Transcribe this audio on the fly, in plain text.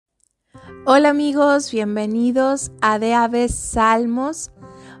Hola amigos, bienvenidos a De Aves Salmos.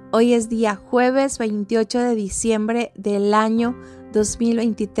 Hoy es día jueves 28 de diciembre del año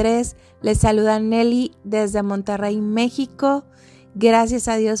 2023. Les saluda Nelly desde Monterrey, México. Gracias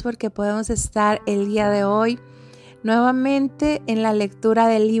a Dios porque podemos estar el día de hoy nuevamente en la lectura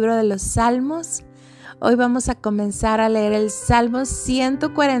del libro de los Salmos. Hoy vamos a comenzar a leer el Salmo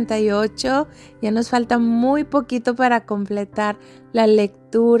 148. Ya nos falta muy poquito para completar la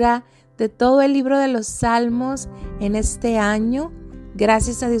lectura de todo el libro de los Salmos en este año.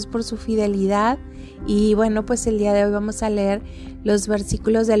 Gracias a Dios por su fidelidad. Y bueno, pues el día de hoy vamos a leer los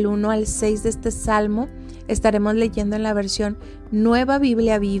versículos del 1 al 6 de este Salmo. Estaremos leyendo en la versión Nueva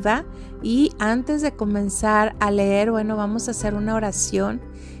Biblia Viva. Y antes de comenzar a leer, bueno, vamos a hacer una oración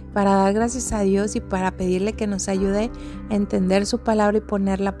para dar gracias a Dios y para pedirle que nos ayude a entender su palabra y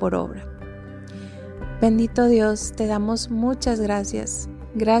ponerla por obra. Bendito Dios, te damos muchas gracias.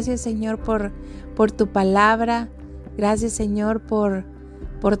 Gracias, Señor, por tu palabra. Gracias, Señor, por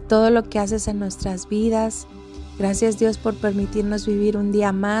todo lo que haces en nuestras vidas. Gracias, Dios, por permitirnos vivir un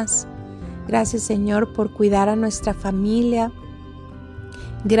día más. Gracias, Señor, por cuidar a nuestra familia.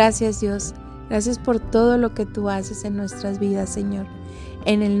 Gracias, Dios. Gracias por todo lo que tú haces en nuestras vidas, Señor.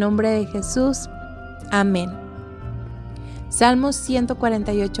 En el nombre de Jesús. Amén. Salmos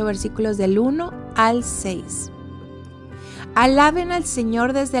 148, versículos del 1 al 6. Alaben al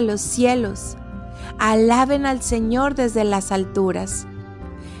Señor desde los cielos. Alaben al Señor desde las alturas.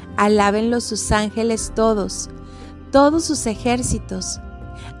 Alábenlo sus ángeles todos sus ejércitos.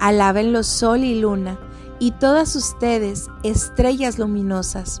 Alábenlo sol y luna, y todas ustedes, estrellas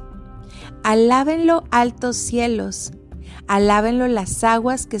luminosas. Alábenlo altos cielos. Alábenlo las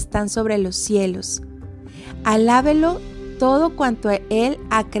aguas que están sobre los cielos. Alábenlo todo cuanto Él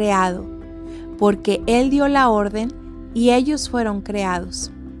ha creado, porque Él dio la orden y ellos fueron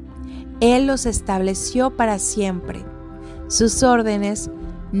creados. Él los estableció para siempre. Sus órdenes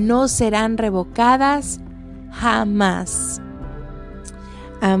no serán revocadas jamás.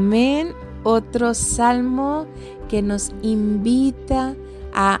 Amén. Otro salmo que nos invita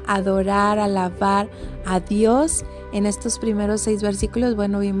a adorar, a alabar a Dios. En estos primeros 6 versículos,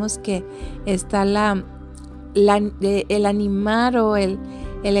 bueno, vimos que está el animar o el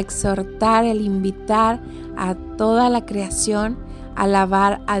exhortar, el invitar a toda la creación a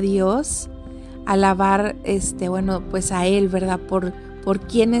alabar a Dios, alabar pues a Él, ¿verdad? Por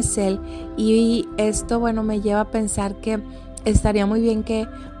quién es Él. Y esto, bueno, me lleva a pensar que estaría muy bien que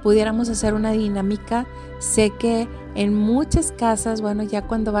pudiéramos hacer una dinámica. Sé que en muchas casas, bueno, ya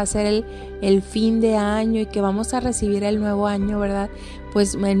cuando va a ser el fin de año y que vamos a recibir el nuevo año, ¿verdad?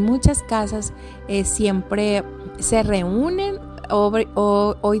 Pues en muchas casas siempre se reúnen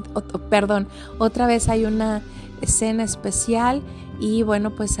otra vez hay una cena especial y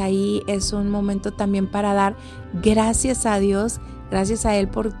bueno, pues ahí es un momento también para dar gracias a Dios, gracias a Él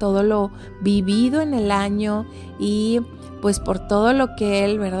por todo lo vivido en el año y pues por todo lo que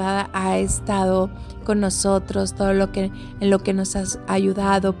Él, ¿verdad?, ha estado con nosotros, todo lo que en lo que nos has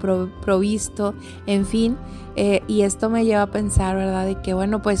ayudado, provisto, en fin, y esto me lleva a pensar, ¿verdad?, de que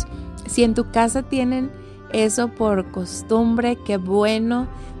bueno, pues si en tu casa tienen eso por costumbre, qué bueno,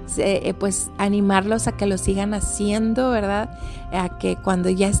 pues animarlos a que lo sigan haciendo, ¿verdad? A que cuando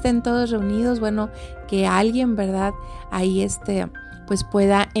ya estén todos reunidos, bueno, que alguien, ¿verdad?, ahí pues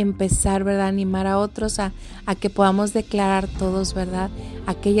pueda empezar, ¿verdad?, a animar a otros a que podamos declarar todos, ¿verdad?,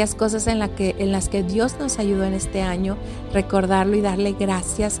 aquellas cosas en las que Dios nos ayudó en este año, recordarlo y darle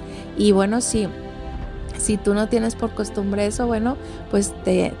gracias. Y bueno, si tú no tienes por costumbre eso, bueno, pues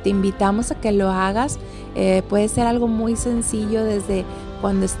te invitamos a que lo hagas. Puede ser algo muy sencillo desde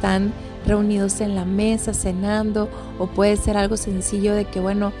cuando están reunidos en la mesa cenando, o puede ser algo sencillo de que,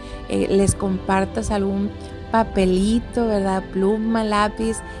 bueno, les compartas algún papelito, ¿verdad?, pluma,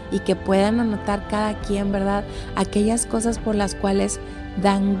 lápiz, y que puedan anotar cada quien, ¿verdad?, aquellas cosas por las cuales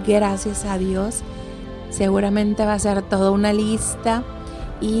dan gracias a Dios. Seguramente va a ser toda una lista.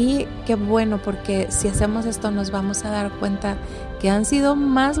 Y qué bueno, porque si hacemos esto nos vamos a dar cuenta que han sido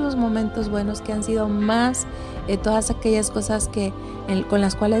más los momentos buenos, que han sido más todas aquellas cosas con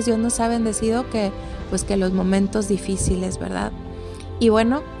las cuales Dios nos ha bendecido que los momentos difíciles, ¿verdad? Y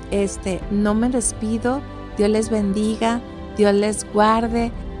bueno, no me despido. Dios les bendiga, Dios les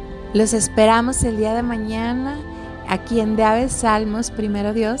guarde. Los esperamos el día de mañana aquí en De Aves Salmos.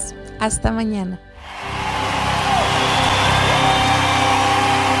 Primero Dios. Hasta mañana.